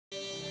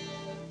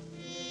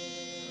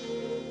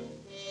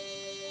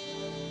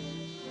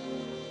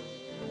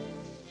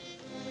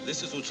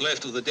This is what's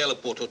left of the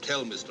Delaport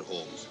Hotel, Mr.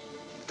 Holmes.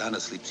 Dana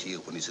sleeps here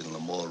when he's in Le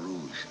Mans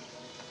Rouge.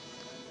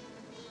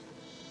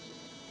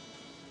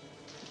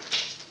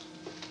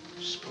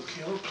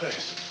 Spooky old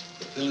place.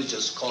 The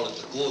villagers call it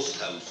the ghost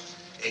house.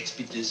 It's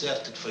been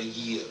deserted for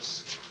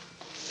years.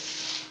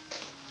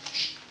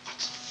 Shh,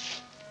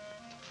 Watson.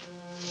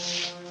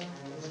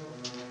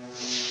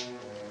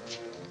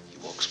 He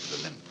walks with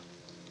a limp.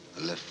 A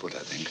left foot,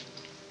 I think.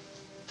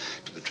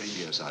 To the trained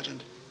ear,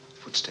 Sergeant,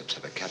 footsteps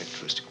have a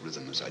characteristic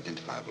rhythm as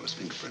identifiable as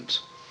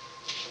fingerprints.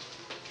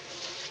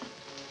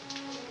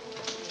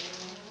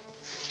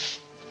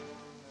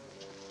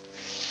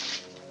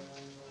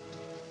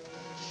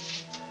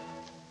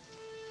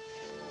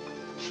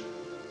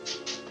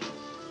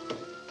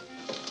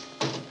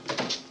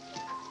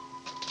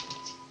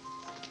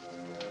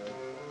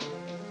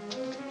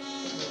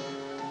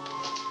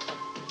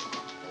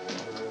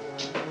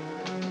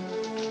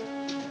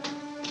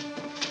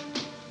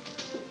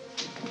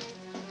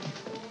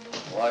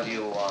 What do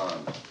you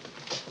want?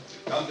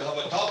 We've come to have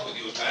a talk with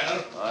you,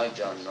 Tanner. I've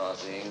done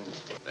nothing.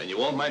 Then you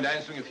won't mind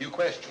answering a few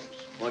questions.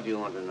 What do you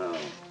want to know?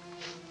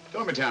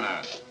 Tell me,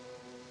 Tanner,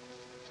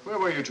 where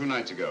were you 2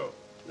 nights ago?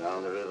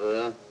 Down the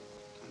river.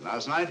 And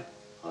last night?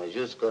 I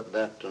just got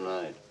back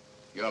tonight.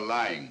 You're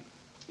lying.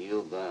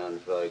 You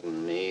can't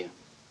frighten me.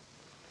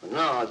 But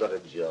now I got a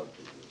job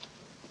to do.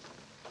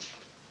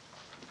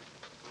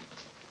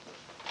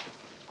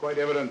 Quite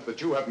evident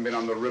that you haven't been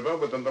on the river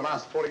within the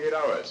last 48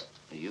 hours.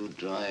 Are you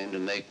trying to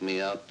make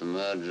me out the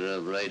murderer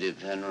of Lady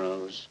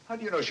Penrose? How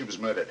do you know she was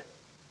murdered?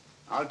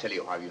 I'll tell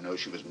you how you know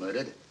she was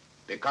murdered.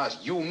 Because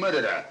you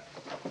murdered her.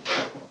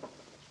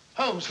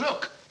 Holmes,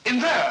 look! In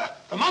there!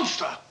 The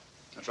monster!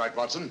 That's right,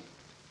 Watson.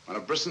 One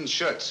of Brisson's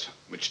shirts,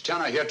 which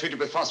Tanner here treated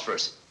with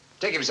phosphorus.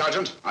 Take him,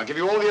 Sergeant. I'll give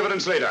you all the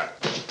evidence later.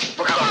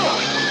 Look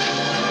out!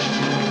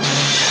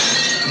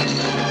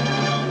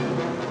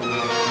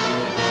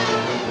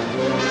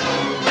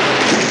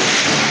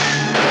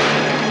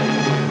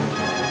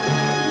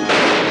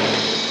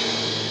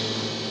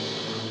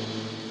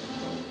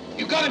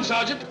 You got him,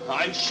 Sergeant.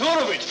 I'm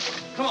sure of it.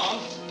 Come on.